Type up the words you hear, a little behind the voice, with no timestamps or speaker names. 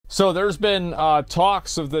So there's been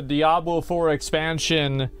talks of the Diablo 4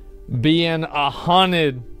 expansion being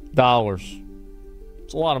 $100.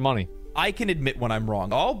 It's a lot of money. I can admit when I'm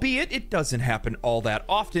wrong, albeit it doesn't happen all that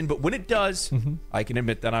often, but when it does, I can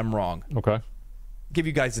admit that I'm wrong. Okay. Give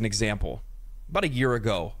you guys an example. About a year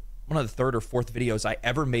ago, one of the third or fourth videos I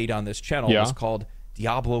ever made on this channel was called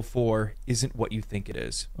Diablo 4 Isn't What You Think It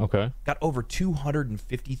Is. Okay. Got over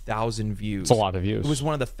 250,000 views. It's a lot of views. It was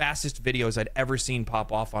one of the fastest videos I'd ever seen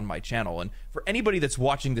pop off on my channel. And for anybody that's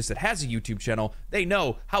watching this that has a YouTube channel, they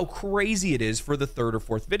know how crazy it is for the third or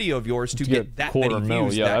fourth video of yours to get that many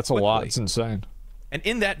views. Yeah, that that's quickly. a lot. It's insane. And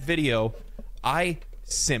in that video, I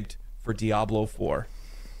simped for Diablo 4.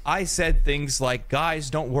 I said things like, guys,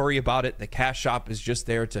 don't worry about it. The cash shop is just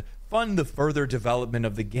there to fund the further development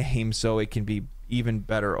of the game so it can be even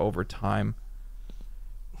better over time.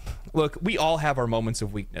 Look, we all have our moments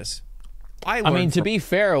of weakness. I mean, to be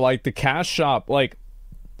fair, like the cash shop, like,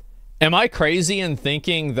 am I crazy in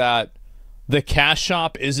thinking that the cash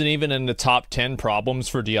shop isn't even in the top 10 problems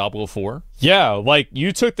for Diablo 4? Yeah, like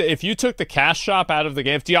if you took the cash shop out of the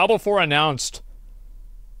game, if Diablo 4 announced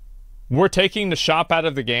we're taking the shop out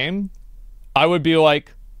of the game, I would be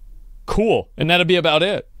like, cool, and that'd be about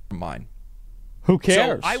it. Mine. Who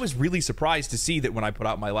cares? So I was really surprised to see that when I put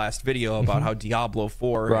out my last video about how Diablo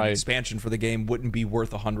 4 and expansion for the game wouldn't be worth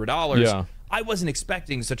 $100. Yeah. I wasn't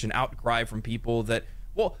expecting such an outcry from people that,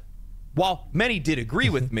 well, while many did agree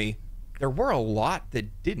with me, there were a lot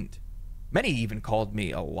that didn't. Many even called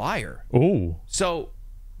me a liar. Ooh. So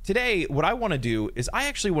today, what I want to do is I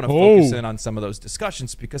actually want to focus in on some of those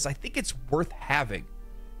discussions because I think it's worth having.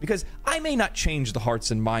 Because I may not change the hearts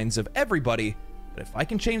and minds of everybody, but if I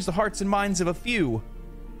can change the hearts and minds of a few,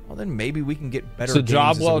 well, then maybe we can get better games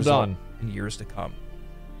job as a well result done in years to come.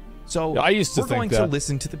 So I used to we're going to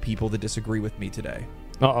listen to the people that disagree with me today.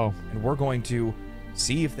 Uh-oh. And we're going to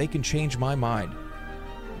see if they can change my mind.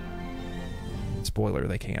 Spoiler,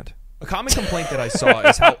 they can't. A common complaint that I saw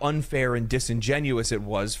is how unfair and disingenuous it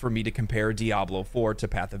was for me to compare Diablo 4 to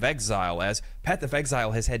Path of Exile, as Path of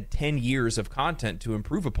Exile has had 10 years of content to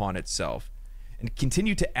improve upon itself and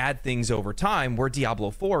continue to add things over time, where Diablo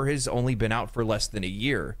 4 has only been out for less than a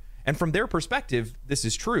year. And from their perspective, this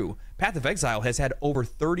is true. Path of Exile has had over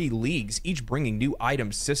 30 leagues, each bringing new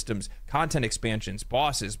items, systems, content expansions,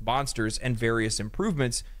 bosses, monsters, and various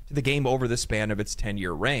improvements to the game over the span of its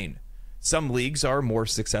 10-year reign. Some leagues are more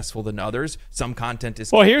successful than others. Some content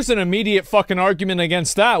is... Well, here's an immediate fucking argument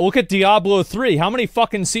against that. Look at Diablo 3. How many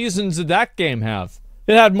fucking seasons did that game have?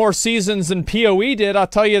 It had more seasons than PoE did, I'll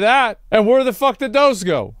tell you that. And where the fuck did those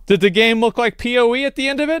go? Did the game look like PoE at the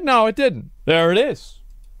end of it? No, it didn't. There it is.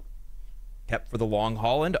 Kept for the long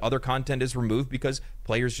haul, and other content is removed because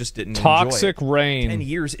players just didn't Toxic enjoy it. Rain. 10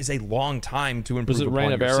 years is a long time to improve upon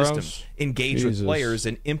Rain of your Arrows? systems, engage with players,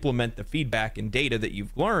 and implement the feedback and data that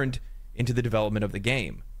you've learned into the development of the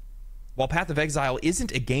game. While Path of Exile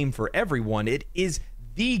isn't a game for everyone, it is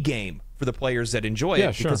the game for the players that enjoy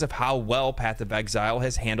it because of how well Path of Exile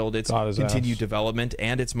has handled its continued development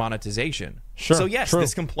and its monetization. So yes,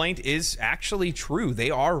 this complaint is actually true.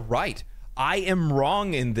 They are right. I am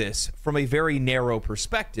wrong in this from a very narrow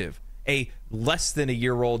perspective. A less than a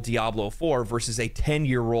year-old Diablo 4 versus a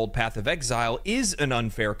 10-year-old Path of Exile is an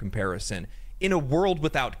unfair comparison in a world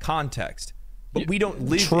without context. But we don't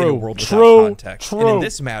live in a world without context. And in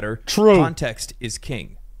this matter, context is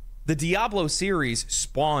king. The Diablo series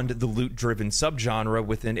spawned the loot-driven subgenre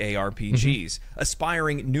within ARPGs,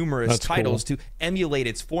 aspiring numerous titles to emulate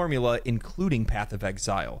its formula, including Path of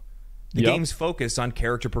Exile. The game's focus on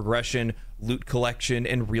character progression, loot collection,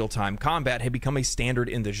 and real-time combat had become a standard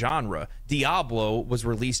in the genre. Diablo was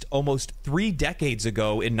released almost 3 decades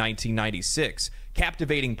ago in 1996,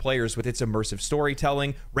 captivating players with its immersive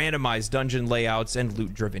storytelling, randomized dungeon layouts, and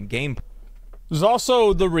loot-driven gameplay. There's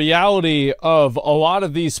also the reality of a lot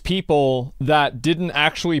of these people that didn't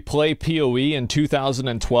actually play PoE in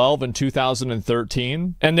 2012 and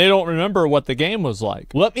 2013, and they don't remember what the game was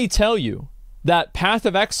like. Let me tell you that Path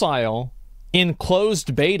of Exile in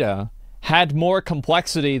closed beta had more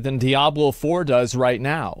complexity than Diablo 4 does right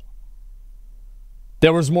now.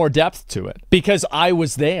 There was more depth to it because I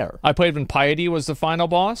was there. I played when Piety was the final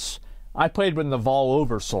boss. I played when the Vol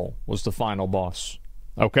Oversoul was the final boss.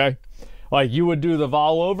 Okay? Like, you would do the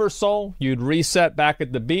Vol Oversoul, you'd reset back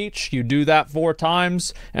at the beach, you do that 4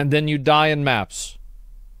 times, and then you die in maps.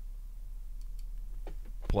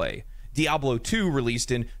 Diablo 2,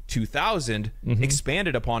 released in 2000,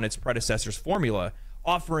 expanded upon its predecessor's formula,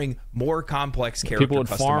 offering more complex character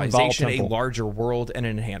customization, a larger world, and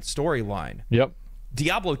an enhanced storyline.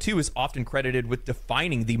 Diablo 2 is often credited with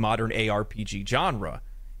defining the modern ARPG genre.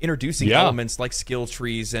 introducing elements like skill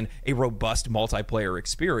trees and a robust multiplayer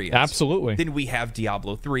experience. Absolutely. Then we have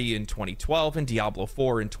Diablo 3 in 2012 and Diablo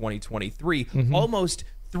 4 in 2023. Almost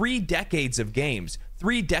 3 decades of games,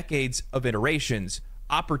 3 decades of iterations,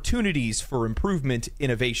 opportunities for improvement,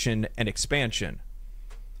 innovation, and expansion.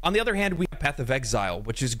 On the other hand, we have Path of Exile,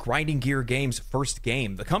 which is Grinding Gear Games' first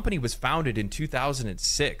game. The company was founded in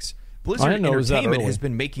 2006. Blizzard Entertainment has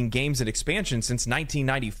been making games and expansions since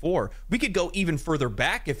 1994. We could go even further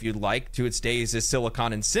back, if you'd like, to its days as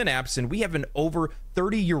Silicon and Synapse, and we have an over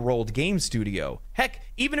 30-year-old game studio. Heck,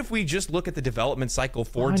 even if we just look at the development cycle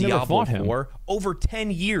for Diablo 4, over 10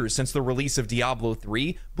 years since the release of Diablo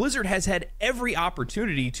 3, Blizzard has had every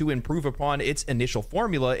opportunity to improve upon its initial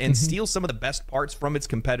formula and steal some of the best parts from its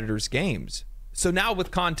competitors' games. So now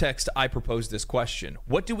with context, I propose this question.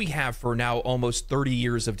 What do we have for now almost 30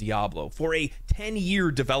 years of Diablo? For a 10-year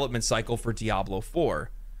development cycle for Diablo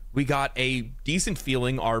 4, we got a decent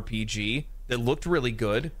feeling RPG that looked really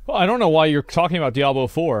good. Well, I don't know why you're talking about Diablo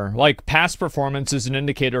 4. Like, past performance is an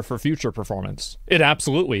indicator for future performance. It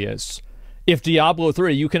absolutely is. If Diablo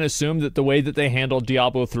 3, you can assume that the way that they handled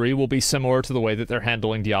Diablo 3 will be similar to the way that they're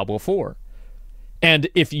handling Diablo 4. And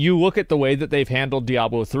if you look at the way that they've handled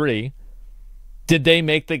Diablo 3, did they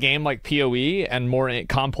make the game like PoE and more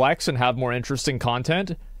complex and have more interesting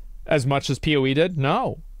content as much as PoE did?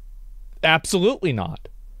 No. Absolutely not.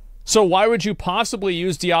 So why would you possibly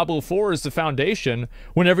use Diablo 4 as the foundation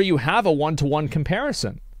whenever you have a one-to-one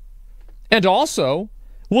comparison? And also,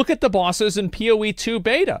 look at the bosses in PoE 2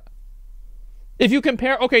 beta. If you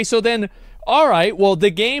compare... Okay, so then, all right, well, the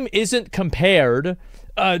game isn't compared...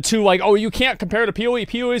 to like, oh, you can't compare to PoE.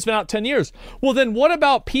 PoE's been out 10 years. Well, then what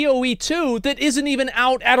about PoE 2 that isn't even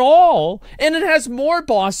out at all, and it has more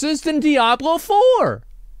bosses than Diablo 4?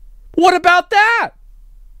 What about that?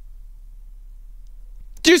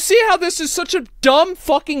 Do you see how this is such a dumb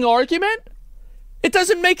fucking argument? It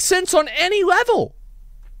doesn't make sense on any level.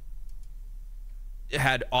 It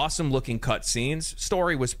had awesome looking cutscenes.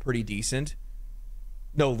 Story was pretty decent.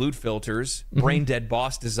 No loot filters. Brain dead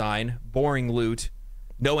boss design. Boring loot.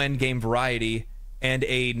 No endgame variety, and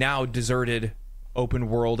a now deserted open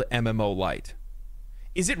world MMO light.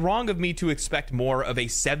 Is it wrong of me to expect more of a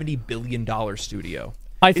 $70 billion studio?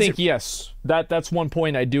 I think yes. That's one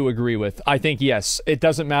point I do agree with. I think yes. It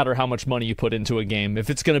doesn't matter how much money you put into a game.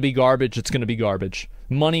 If it's going to be garbage, it's going to be garbage.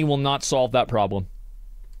 Money will not solve that problem.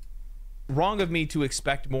 Wrong of me to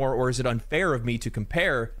expect more, or is it unfair of me to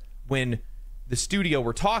compare when the studio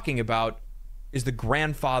we're talking about is the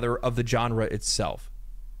grandfather of the genre itself?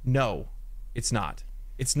 No, it's not.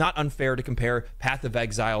 It's not unfair to compare Path of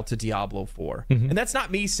Exile to Diablo 4. And that's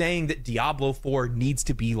not me saying that Diablo 4 needs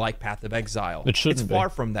to be like Path of Exile. It shouldn't be. It's far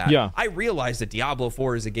from that. Yeah. I realize that Diablo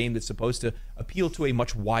 4 is a game that's supposed to appeal to a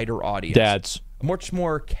much wider audience. Dads. A much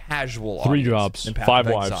more casual 3 audience jobs, than Path 5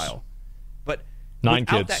 of wives. Exile. But 9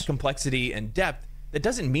 without kids. that complexity and depth, that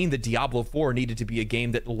doesn't mean that Diablo 4 needed to be a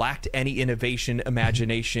game that lacked any innovation,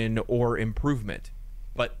 imagination, or improvement.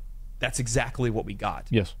 But that's exactly what we got.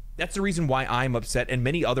 Yes. That's the reason why I'm upset, and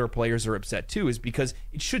many other players are upset too, is because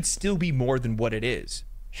it should still be more than what it is.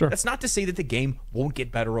 Sure. That's not to say that the game won't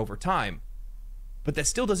get better over time, but that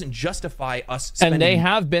still doesn't justify us spending... And they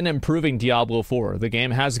have been improving Diablo 4. The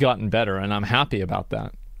game has gotten better, and I'm happy about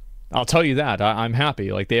that. I'll tell you that. I'm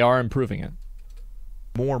happy. Like, they are improving it.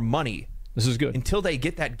 More money. This is good. Until they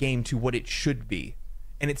get that game to what it should be.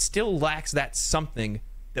 And it still lacks that something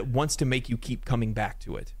that wants to make you keep coming back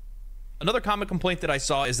to it. Another common complaint that I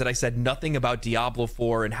saw is that I said nothing about Diablo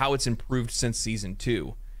 4 and how it's improved since Season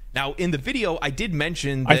 2. Now, in the video, I did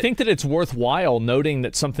mention that... I think that it's worthwhile noting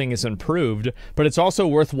that something is improved, but it's also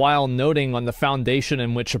worthwhile noting on the foundation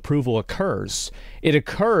in which approval occurs. It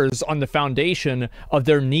occurs on the foundation of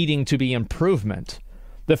there needing to be improvement.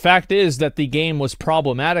 The fact is that the game was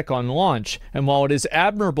problematic on launch, and while it is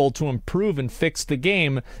admirable to improve and fix the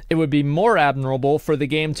game, it would be more admirable for the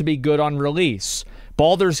game to be good on release.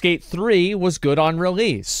 Baldur's Gate 3 was good on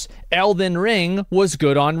release. Elden Ring was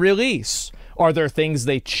good on release. Are there things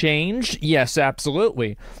they changed? Yes,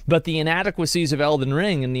 absolutely. But the inadequacies of Elden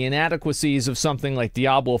Ring and the inadequacies of something like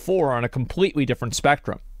Diablo 4 are on a completely different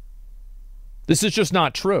spectrum. This is just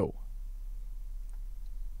not true.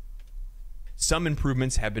 Some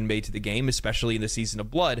improvements have been made to the game, especially in the Season of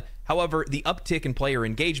Blood. However, the uptick in player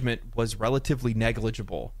engagement was relatively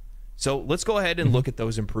negligible. So let's go ahead and look at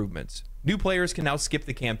those improvements. New players can now skip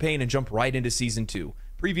the campaign and jump right into Season 2.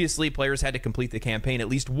 Previously, players had to complete the campaign at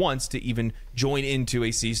least once to even join into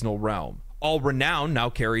a seasonal realm. All renown now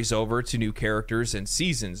carries over to new characters and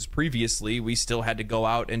seasons. Previously, we still had to go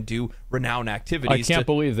out and do renown activities. I can't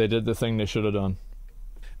believe they did the thing they should have done.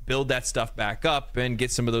 build that stuff back up and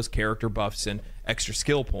get some of those character buffs and extra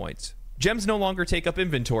skill points. Gems no longer take up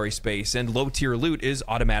inventory space, and low-tier loot is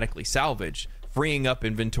automatically salvaged, freeing up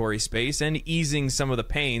inventory space and easing some of the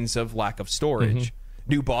pains of lack of storage.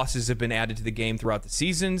 New bosses have been added to the game throughout the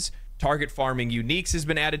seasons. Target farming uniques has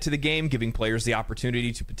been added to the game, giving players the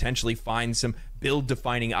opportunity to potentially find some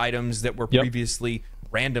build-defining items that were previously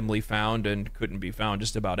randomly found and couldn't be found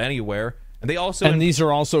just about anywhere. And they also these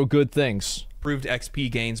are also good things. Improved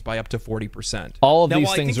XP gains by up to 40%. All of now, these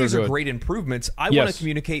while things I think these are good. great improvements, I want to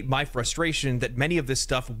communicate my frustration that many of this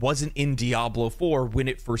stuff wasn't in Diablo 4 when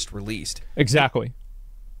it first released. Exactly.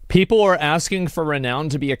 People are asking for Renown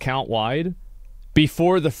to be account-wide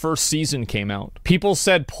before the first season came out. People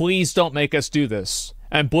said, please don't make us do this.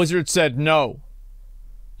 And Blizzard said, no,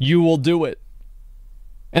 you will do it.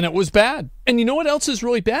 And it was bad. And you know what else is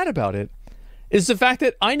really bad about it? Is the fact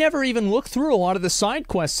that I never even looked through a lot of the side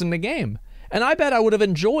quests in the game. And I bet I would have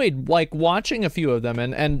enjoyed like watching a few of them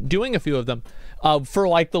and doing a few of them for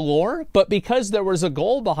like the lore. But because there was a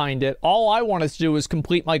goal behind it, all I wanted to do was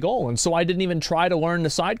complete my goal. And so I didn't even try to learn the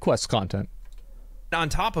side quest content. On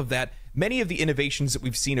top of that, many of the innovations that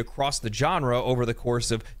we've seen across the genre over the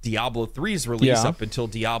course of Diablo 3's release up until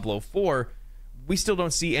Diablo 4, we still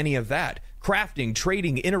don't see any of that. Crafting,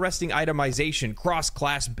 trading, interesting itemization,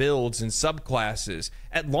 cross-class builds, and subclasses.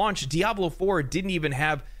 At launch, Diablo 4 didn't even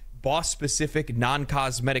have boss-specific,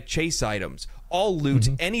 non-cosmetic chase items. All loot,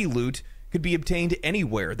 any loot, could be obtained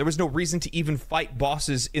anywhere. There was no reason to even fight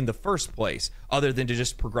bosses in the first place, other than to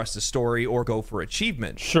just progress the story or go for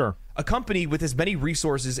achievements. Sure. A company with as many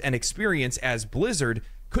resources and experience as Blizzard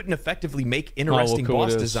couldn't effectively make interesting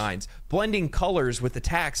boss designs, blending colors with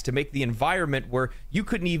attacks to make the environment where you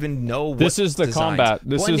couldn't even know what this is the designs. combat.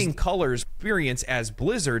 Blending colors, experience as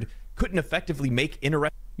Blizzard couldn't effectively make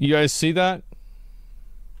interesting. You guys see that?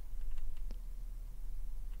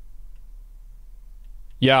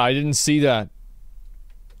 Yeah, I didn't see that.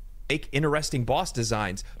 Make interesting boss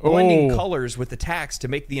designs, blending colors with attacks to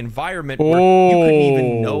make the environment where you couldn't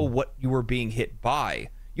even know what you were being hit by.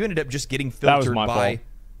 You ended up just getting filtered by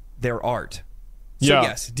their art. So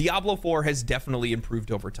yes, Diablo 4 has definitely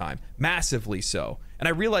improved over time, massively so. And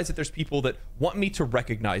I realize that there's people that want me to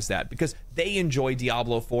recognize that because they enjoy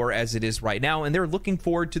Diablo 4 as it is right now, and they're looking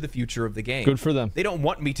forward to the future of the game. Good for them. They don't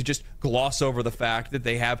want me to just gloss over the fact that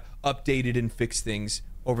they have updated and fixed things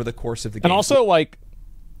over the course of the game. And also, like,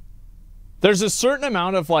 there's a certain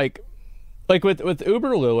amount of, like with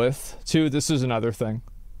Uber Lilith, too, this is another thing.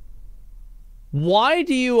 Why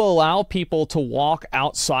do you allow people to walk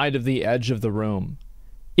outside of the edge of the room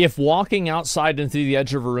if walking outside into the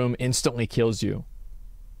edge of a room instantly kills you?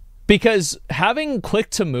 Because having click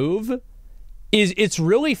to move it's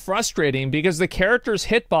really frustrating because the character's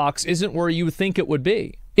hitbox isn't where you think it would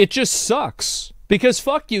be. It just sucks. Because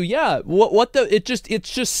fuck you, yeah. It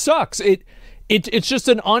just sucks. It's just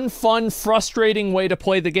an unfun, frustrating way to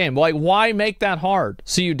play the game. Like, why make that hard?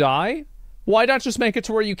 So you die? Why not just make it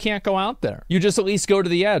to where you can't go out there? You just at least go to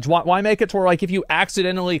the edge. Why make it to where, like, if you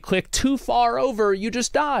accidentally click too far over, you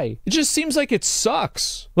just die? It just seems like it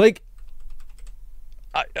sucks. Like,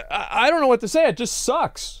 I don't know what to say. It just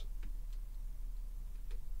sucks.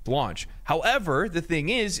 Launch. However, the thing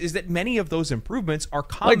is that many of those improvements are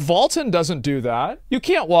common. Like, Vaulton doesn't do that. You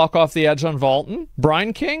can't walk off the edge on Vaulton.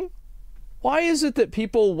 Brine King? Why is it that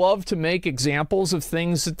people love to make examples of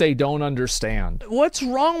things that they don't understand? What's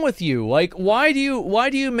wrong with you? Like, why do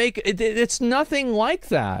you make it? It's nothing like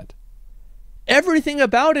that. Everything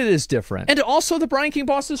about it is different. And also, the Brine King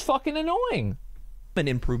boss is fucking annoying.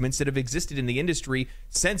 Improvements that have existed in the industry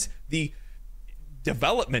since the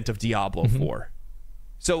development of Diablo 4.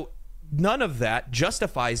 So none of that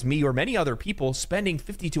justifies me or many other people spending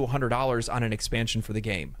 $50 to $100 on an expansion for the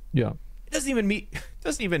game. Yeah. It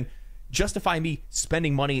doesn't even justify me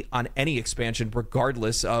spending money on any expansion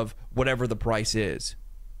regardless of whatever the price is.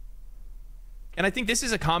 And I think this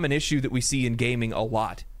is a common issue that we see in gaming a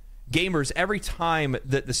lot. Gamers, every time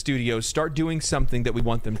that the studios start doing something that we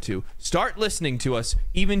want them to, start listening to us,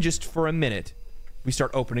 even just for a minute, we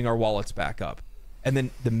start opening our wallets back up. And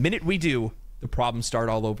then the minute we do, the problems start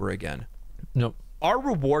all over again. Nope. Our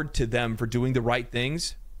reward to them for doing the right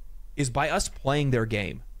things is by us playing their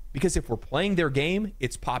game. Because if we're playing their game,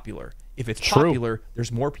 it's popular. If it's popular,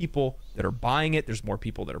 there's more people that are buying it. There's more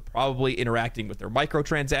people that are probably interacting with their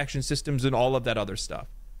microtransaction systems and all of that other stuff.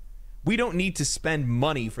 We don't need to spend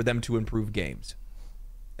money for them to improve games.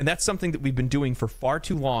 And that's something that we've been doing for far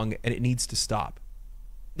too long, and it needs to stop.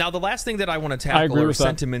 Now, the last thing that I want to tackle are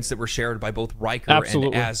sentiments that were shared by both Riker and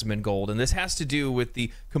Asmongold, and this has to do with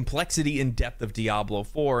the complexity and depth of Diablo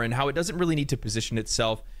 4 and how it doesn't really need to position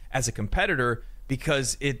itself as a competitor,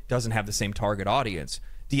 because it doesn't have the same target audience.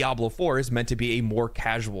 Diablo 4 is meant to be a more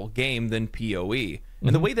casual game than PoE.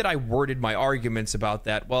 And the way that I worded my arguments about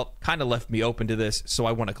that, well, kind of left me open to this, so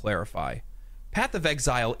I want to clarify. Path of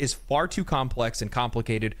Exile is far too complex and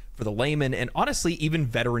complicated for the layman and honestly even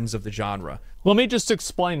veterans of the genre. Let me just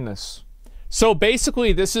explain this. So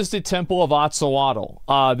basically, this is the Temple of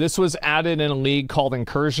Atzoatl. This was added in a league called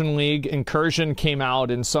Incursion League. Incursion came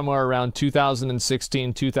out in somewhere around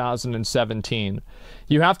 2016, 2017.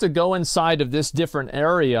 You have to go inside of this different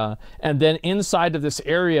area, and then inside of this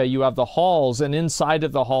area you have the halls, and inside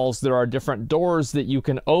of the halls there are different doors that you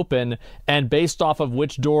can open, and based off of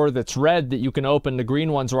which door that's red that you can open, the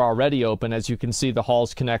green ones are already open. As you can see, the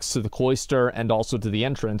halls connects to the cloister and also to the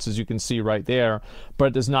entrance, as you can see right there, but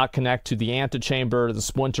it does not connect to the antechamber, the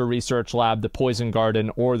Splinter Research Lab, the Poison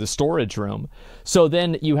Garden, or the storage room. So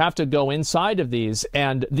then you have to go inside of these,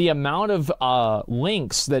 and the amount of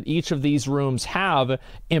links that each of these rooms have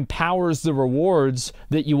empowers the rewards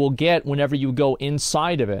that you will get whenever you go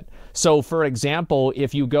inside of it. So for example,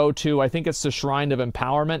 if you go to, I think it's the Shrine of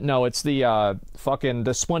Empowerment. No, it's the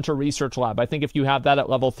the Splinter Research Lab. I think if you have that at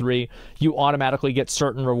level 3, you automatically get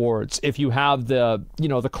certain rewards. If you have the,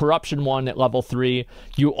 the corruption one at level 3,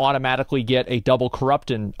 you automatically get a double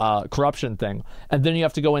corruption thing. And then you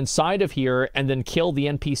have to go inside of here and then kill the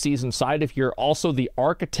NPCs inside of here. Also, the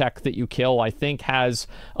architect that you kill, I think, has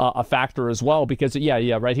a factor as well, because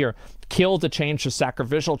yeah, right here. Kill to change the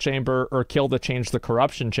sacrificial chamber or kill to change the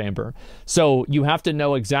corruption chamber. So you have to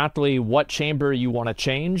know exactly what chamber you want to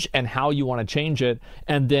change and how you want to change it,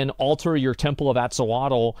 and then alter your Temple of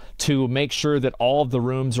Atzoatl to make sure that all of the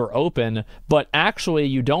rooms are open. But actually,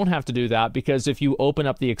 you don't have to do that, because if you open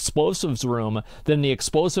up the explosives room, then the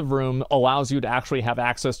explosive room allows you to actually have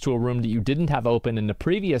access to a room that you didn't have open in the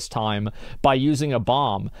previous time by using a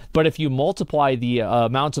bomb. But if you multiply the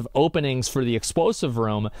amount of openings for the explosive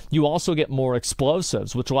room, you also get more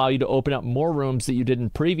explosives, which allow you to open up more rooms that you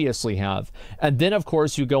didn't previously have. And then, of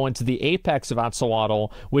course, you go into the Apex of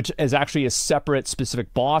Atzoatl, which is actually a separate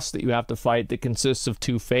specific boss that you have to fight that consists of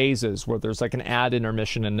 2 phases, where there's like an ad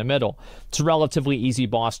intermission in the middle. It's a relatively easy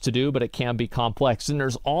boss to do, but it can be complex. And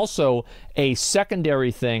there's also a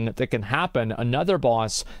secondary thing that can happen, another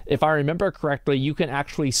boss. If I remember correctly, you can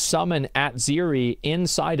actually summon Atziri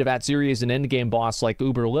inside of Atziri as an endgame boss like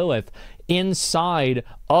Uber Lilith, inside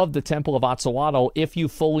of the Temple of Atzoatl if you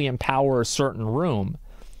fully empower a certain room.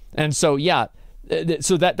 And so, yeah,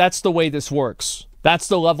 so that's the way this works. That's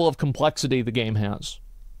the level of complexity the game has.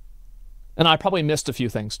 And I probably missed a few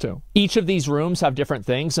things too. Each of these rooms have different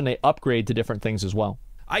things, and they upgrade to different things as well.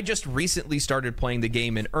 I just recently started playing the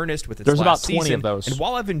game in earnest with its There's last about 20 season, of those. and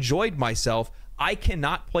while I've enjoyed myself, I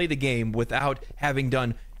cannot play the game without having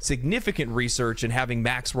done significant research and having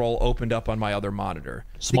max roll opened up on my other monitor.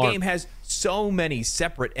 Smart. The game has so many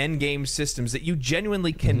separate endgame systems that you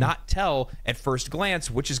genuinely cannot tell at first glance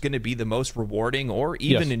which is going to be the most rewarding or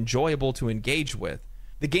even enjoyable to engage with.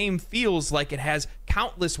 The game feels like it has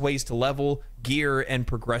countless ways to level, gear, and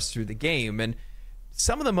progress through the game, and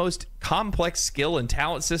some of the most complex skill and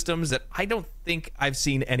talent systems that I don't think I've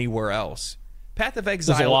seen anywhere else. Path of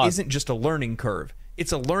Exile isn't just a learning curve.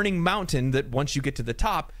 It's a learning mountain that once you get to the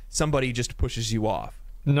top, somebody just pushes you off.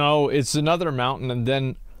 No, it's another mountain, and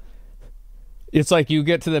then it's like you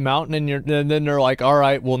get to the mountain and then they're like, all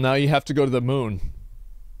right, well, now you have to go to the moon.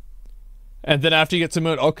 And then after you get to the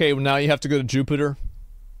moon, okay, well, now you have to go to Jupiter.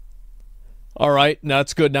 All right,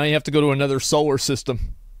 that's good. Now you have to go to another solar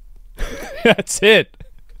system. That's it.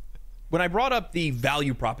 When I brought up the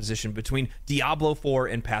value proposition between Diablo 4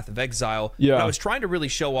 and Path of Exile, what I was trying to really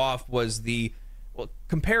show off was the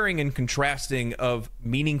comparing and contrasting of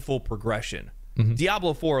meaningful progression.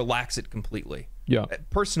 Diablo 4 lacks it completely.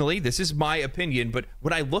 Personally, this is my opinion, but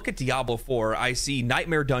when I look at Diablo 4, I see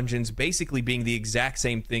Nightmare Dungeons basically being the exact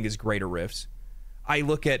same thing as Greater Rifts. I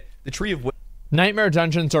look at the Tree of Nightmare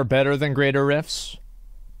Dungeons are better than Greater Rifts,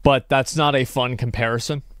 but that's not a fun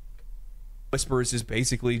comparison. Whispers is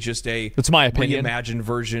basically just a That's my opinion. reimagined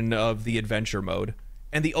version of the adventure mode.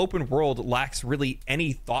 And the open world lacks really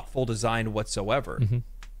any thoughtful design whatsoever.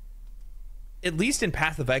 At least in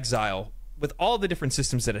Path of Exile, with all the different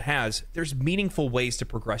systems that it has, there's meaningful ways to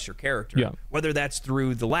progress your character. Whether that's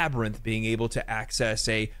through the labyrinth, being able to access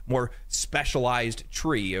a more specialized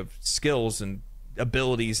tree of skills and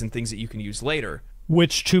abilities and things that you can use later.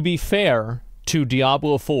 Which, to be fair to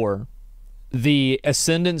Diablo 4, the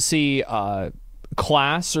Ascendancy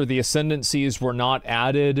class or the Ascendancies were not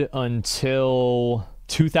added until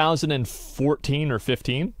 2014 or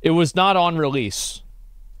 15. It was not on release.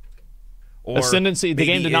 Or Ascendancy, the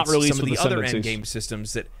game did not release some of with the other Ascendancies. endgame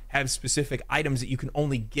systems that have specific items that you can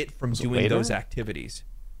only get from doing those activities.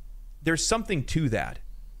 There's something to that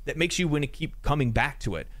makes you want to keep coming back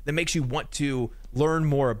to it, that makes you want to learn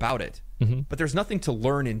more about it. But there's nothing to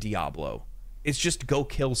learn in Diablo. It's just go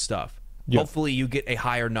kill stuff. Hopefully you get a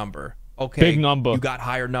higher number. Okay, big number. You got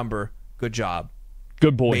higher number. Good job.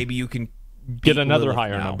 Good boy. Maybe you can get another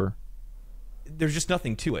higher number. There's just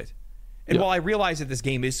nothing to it. And while I realize that this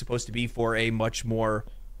game is supposed to be for a much more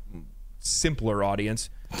simpler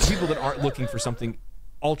audience, people that aren't looking for something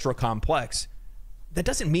ultra complex, that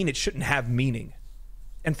doesn't mean it shouldn't have meaning.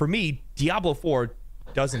 And for me, Diablo 4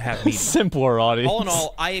 doesn't have meaning. Simpler audience. All in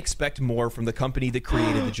all, I expect more from the company that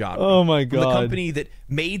created the genre. Oh my god. From the company that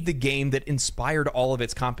made the game that inspired all of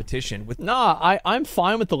its competition. I'm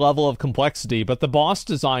fine with the level of complexity, but the boss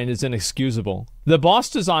design is inexcusable. The boss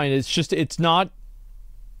design is just, it's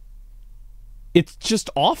just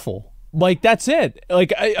awful. Like, that's it.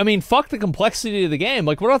 Like, I mean, fuck the complexity of the game.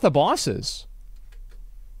 Like, what about the bosses?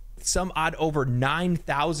 Some odd over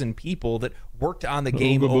 9,000 people that worked on the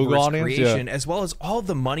game over its creation, as well as all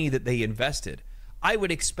the money that they invested. I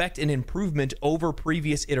would expect an improvement over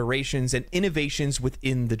previous iterations and innovations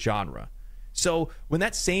within the genre. So when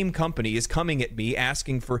that same company is coming at me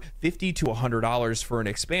asking for $50 to $100 for an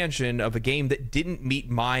expansion of a game that didn't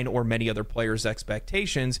meet mine or many other players'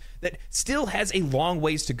 expectations, that still has a long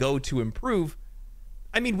ways to go to improve,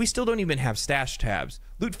 I mean, we still don't even have stash tabs.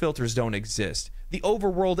 Loot filters don't exist. The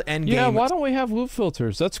overworld endgame... Yeah, why don't we have loot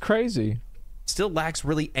filters? That's crazy. Still lacks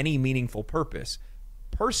really any meaningful purpose.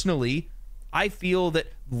 Personally, I feel that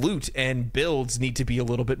loot and builds need to be a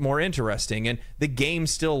little bit more interesting, and the game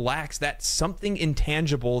still lacks that something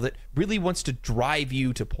intangible that really wants to drive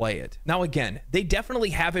you to play it. Now again, they definitely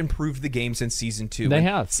have improved the game since Season 2. They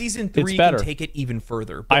have. Season 3 can take it even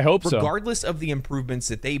further. But I hope so. Regardless of the improvements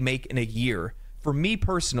that they make in a year, for me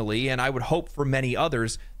personally, and I would hope for many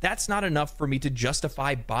others, that's not enough for me to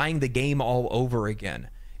justify buying the game all over again.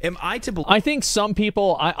 Am I to believe? I think some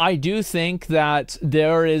people, I do think that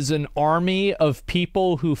there is an army of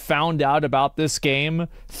people who found out about this game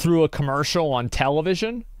through a commercial on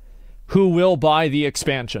television who will buy the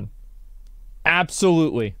expansion.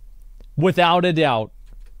 Absolutely. Without a doubt.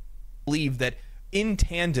 Believe that in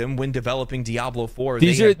tandem when developing Diablo 4.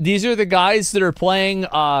 These are the guys that are playing,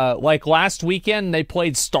 like last weekend, they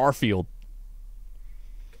played Starfield.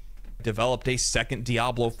 Developed a second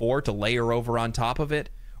Diablo 4 to layer over on top of it,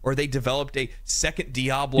 or they developed a second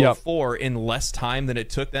Diablo 4 in less time than it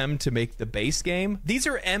took them to make the base game. These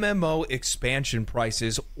are MMO expansion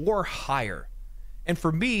prices or higher. And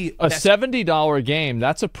for me, a $70 game,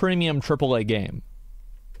 that's a premium AAA game.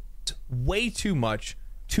 Way too much,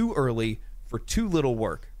 too early, for too little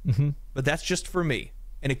work. But that's just for me,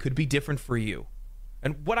 and it could be different for you.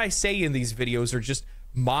 And what I say in these videos are just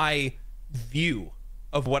my view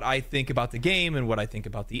of what I think about the game and what I think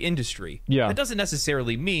about the industry. That doesn't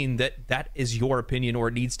necessarily mean that that is your opinion or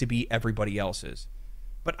it needs to be everybody else's.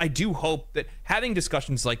 But I do hope that having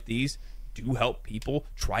discussions like these do help people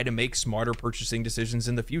try to make smarter purchasing decisions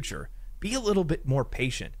in the future. Be a little bit more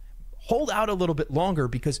patient. Hold out a little bit longer,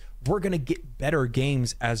 because we're going to get better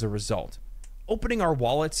games as a result. Opening our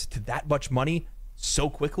wallets to that much money so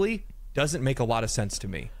quickly doesn't make a lot of sense to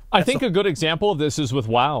me. I think a good example of this is with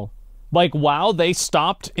WoW. Like WoW, they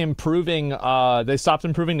stopped improving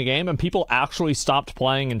the game, and people actually stopped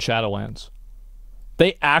playing in Shadowlands.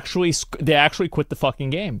 They actually quit the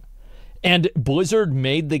fucking game. And Blizzard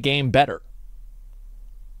made the game better.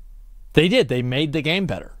 They did. They made the game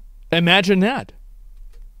better. Imagine that.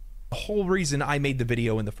 The whole reason I made the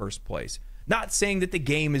video in the first place. Not saying that the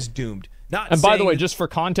game is doomed. And by the way, just for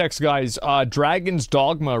context, guys, Dragon's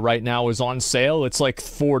Dogma right now is on sale. It's like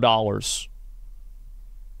 $4.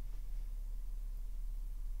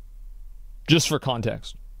 Just for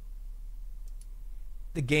context.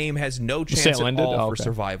 The game has no chance at all for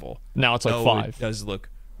survival. Now it's like $5. It does look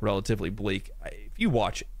relatively bleak. If you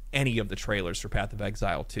watch any of the trailers for Path of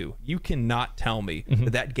Exile 2, you cannot tell me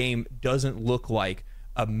that that game doesn't look like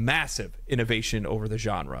a massive innovation over the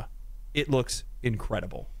genre. It looks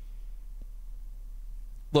incredible.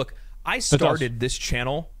 Look, I started this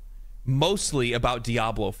channel mostly about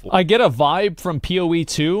Diablo 4. I get a vibe from PoE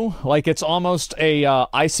 2, like it's almost a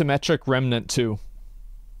isometric Remnant 2.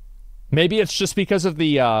 Maybe it's just because of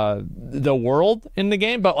the world in the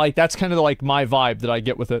game, but like that's kind of like my vibe that I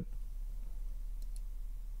get with it.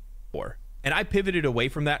 And I pivoted away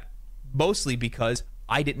from that mostly because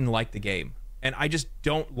I didn't like the game. And I just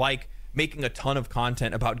don't like making a ton of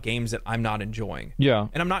content about games that I'm not enjoying. Yeah.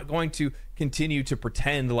 And I'm not going to continue to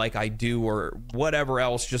pretend like I do or whatever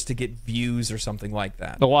else just to get views or something like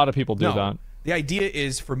that. A lot of people do that. The idea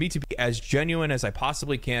is for me to be as genuine as I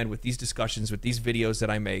possibly can with these discussions, with these videos that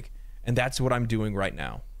I make, and that's what I'm doing right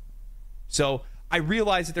now. So I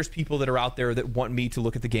realize that there's people that are out there that want me to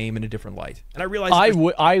look at the game in a different light. And I realize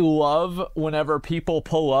I love whenever people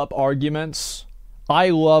pull up arguments. I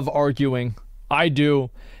love arguing. I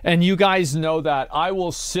do. And you guys know that. I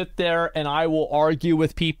will sit there and I will argue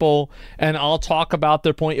with people and I'll talk about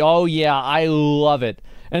their point. Oh yeah, I love it.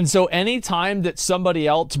 And so anytime that somebody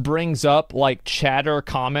else brings up like chatter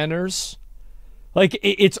commenters, like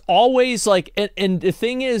it's always like, and the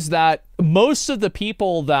thing is that most of the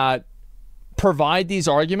people that provide these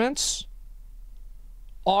arguments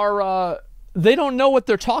are, they don't know what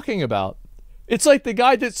they're talking about. It's like the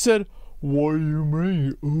guy that said, "What do you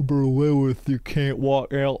mean, Uber Lilith, you can't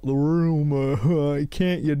walk out the room?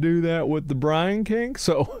 Can't you do that with the Brian King?"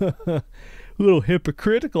 So, a little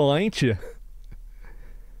hypocritical, ain't you?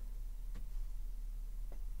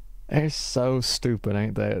 They're so stupid,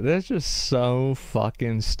 ain't they? They're just so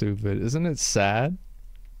fucking stupid. Isn't it sad?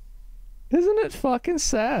 Isn't it fucking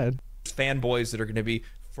sad? Fanboys that are going to be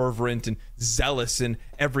fervent and zealous in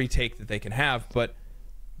every take that they can have, but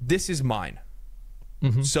this is mine.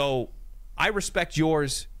 So I respect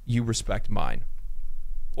yours, you respect mine.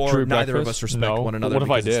 Or True neither breakfast? of us respect No. one another What if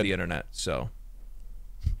I because it's did? the internet, so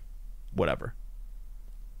whatever.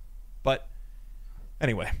 But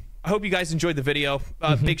anyway, I hope you guys enjoyed the video.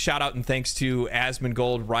 Big shout out and thanks to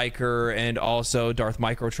Asmongold, Riker, and also Darth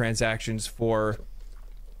Microtransactions for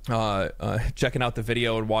checking out the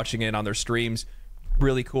video and watching it on their streams.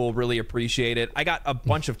 Really cool, really appreciate it. I got a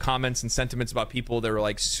bunch of comments and sentiments about people that were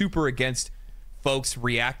like super against folks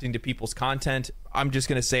reacting to people's content. I'm just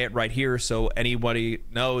gonna say it right here so anybody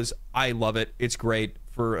knows. I love it. It's great.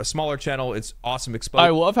 For a smaller channel, it's awesome exposure. I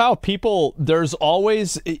love how people, there's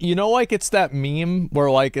always, you know, like it's that meme where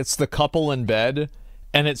like it's the couple in bed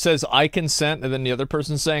and it says I consent and then the other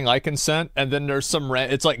person's saying I consent and then there's some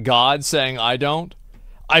it's like God saying I don't.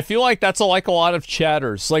 I feel like that's like a lot of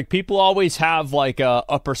chatters. Like people always have like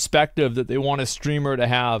a perspective that they want a streamer to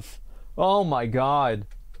have. Oh my God.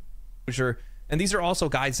 And these are also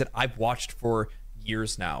guys that I've watched for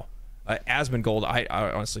years now. Asmongold, I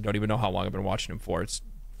honestly don't even know how long I've been watching him for. It's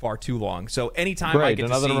far too long. So anytime I get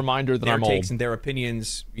to see reminder that their I'm takes old. and their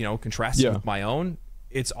opinions, you know, contrasting with my own,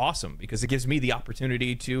 it's awesome because it gives me the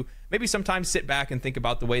opportunity to maybe sometimes sit back and think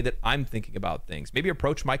about the way that I'm thinking about things. Maybe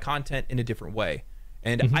approach my content in a different way.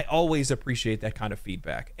 And I always appreciate that kind of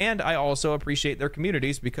feedback. And I also appreciate their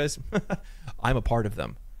communities because I'm a part of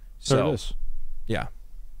them. So, there it is. Yeah.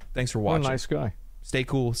 Thanks for watching. What a nice guy. Stay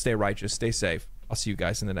cool, stay righteous, stay safe. I'll see you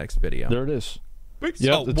guys in the next video. There it is.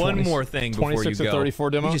 Yep, one more thing before you 26 go. to 34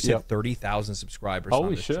 demo? We just hit 30,000 subscribers on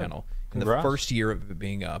this channel in the first year of it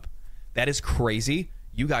being up. That is crazy.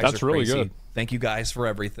 You guys are really crazy. good. Thank you guys for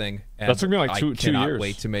everything. And That's gonna be like two years. I cannot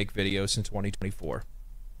wait to make videos in 2024.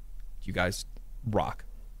 You guys rock.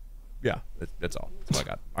 Yeah, that's all. That's all I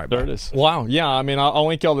got. All right, there it is. Wow. Yeah, I mean, I'll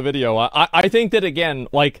link y'all the video. I think that, again,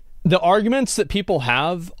 like, the arguments that people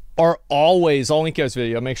have are always, I'll link you guys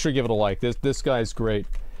video. Make sure you give it a like. This guy's great.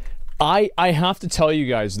 I have to tell you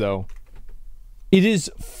guys, though, it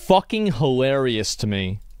is fucking hilarious to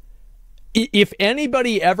me. If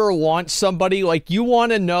anybody ever wants somebody, like, you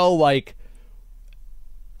want to know, like,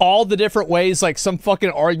 all the different ways, like, some fucking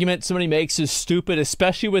argument somebody makes is stupid,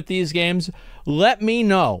 especially with these games, let me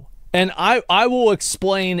know. And I will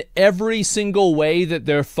explain every single way that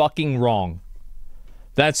they're fucking wrong.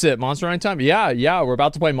 That's it. Monster Hunter time? Yeah, we're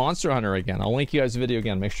about to play Monster Hunter again. I'll link you guys the video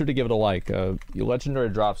again. Make sure to give it a like. You legendary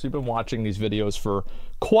drops. We've been watching these videos for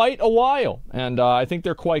quite a while, and I think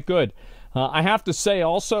they're quite good. I have to say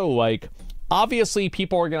also, like, obviously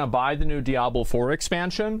people are going to buy the new Diablo 4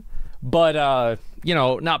 expansion, but, you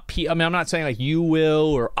know, I mean, I'm not saying, like, you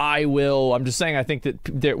will or I will. I'm just saying I think that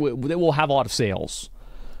they will have a lot of sales.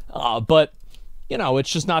 But, you know,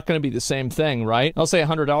 it's just not going to be the same thing, right? I'll say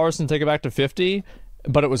 $100 and take it back to $50,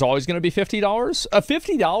 but it was always going to be $50. A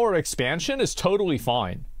 $50 expansion is totally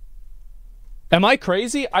fine. Am I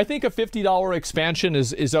crazy? I think a $50 expansion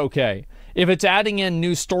is okay. If it's adding in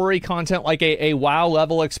new story content like a WoW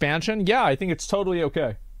level expansion, yeah, I think it's totally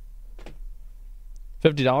okay.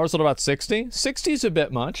 $50, what about 60? 60 is a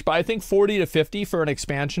bit much, but I think 40 to 50 for an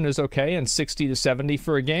expansion is okay, and 60 to 70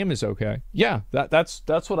 for a game is okay. Yeah, that's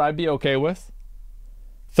what I'd be okay with.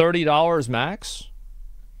 $30 max.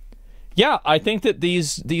 Yeah, I think that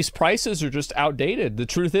these prices are just outdated. The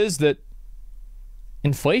truth is that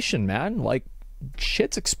inflation, man, like,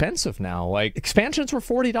 shit's expensive now. Like, expansions were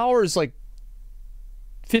 $40 like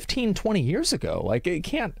 15, 20 years ago. Like, you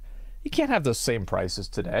can't have those same prices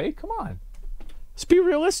today. Come on. Let's be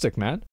realistic, man.